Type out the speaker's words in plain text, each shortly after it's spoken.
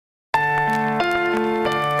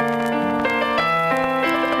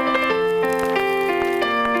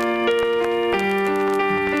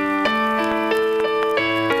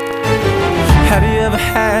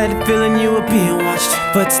had the feeling you were being watched.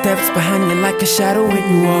 Footsteps behind you like a shadow when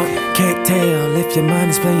you walk. Can't tell if your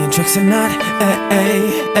mind is playing tricks or not.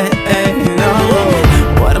 No.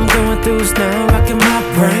 What I'm going through is now rocking my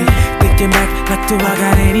brain. Thinking back, like, do I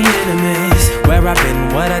got any enemies? Where I've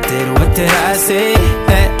been, what I did, what did I say?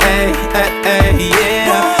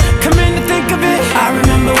 Yeah. Come in to think of it, I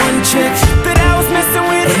remember one chick that I was messing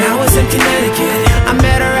with, and I was in Connecticut. I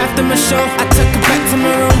met her after my show, I took her back to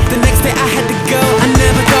my room. The next day I had to go. I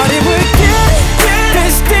never thought it would get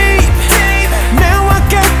this deep. Now I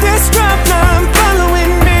got this problem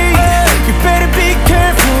following me. You better be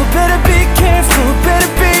careful, better be careful,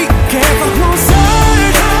 better be careful whose heart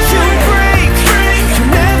you break. You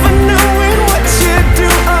never know when what you do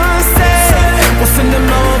or say will send them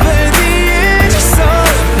over the edge. So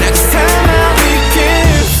next time I'll be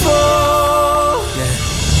careful.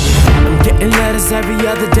 I'm getting letters every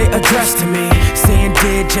other day addressed to me, saying,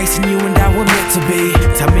 dear Jason, you and I were meant to be.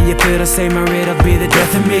 Tell me you feel the same or it'll be the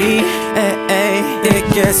death of me. It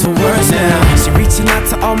gets worse now. She reaching out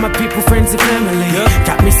to all my people, friends and family.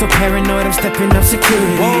 Got me so paranoid, I'm stepping up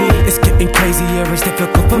security. It's getting crazier, it's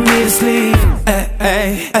difficult for me to sleep.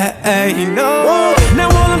 No. Now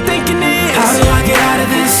all I'm thinking is, how do I get out of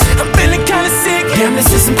this?